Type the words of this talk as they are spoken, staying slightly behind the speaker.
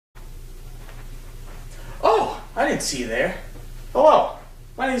I didn't see you there. Hello,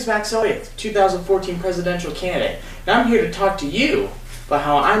 my name is Max Alioth, 2014 presidential candidate, and I'm here to talk to you about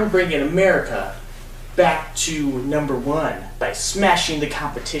how I'm bringing America back to #1 by smashing the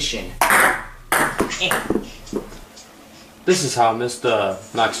competition. This is how Mr.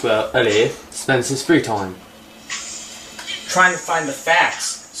 Maxwell Alioth spends his free time. Trying to find the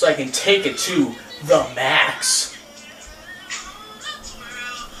facts so I can take it to the max.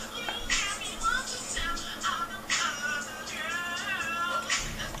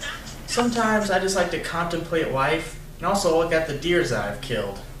 Sometimes I just like to contemplate life and also look at the deers that I've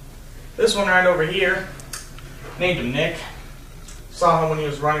killed. This one right over here, named him Nick. Saw him when he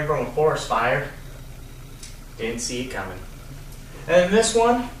was running from a forest fire. Didn't see it coming. And then this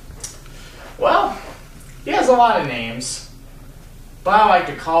one, well, he has a lot of names, but I like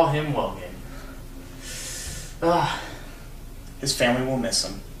to call him Logan. His family will miss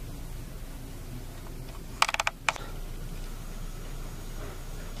him.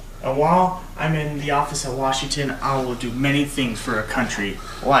 And while I'm in the office at Washington, I will do many things for a country,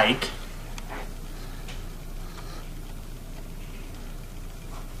 like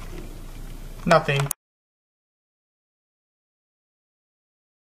nothing.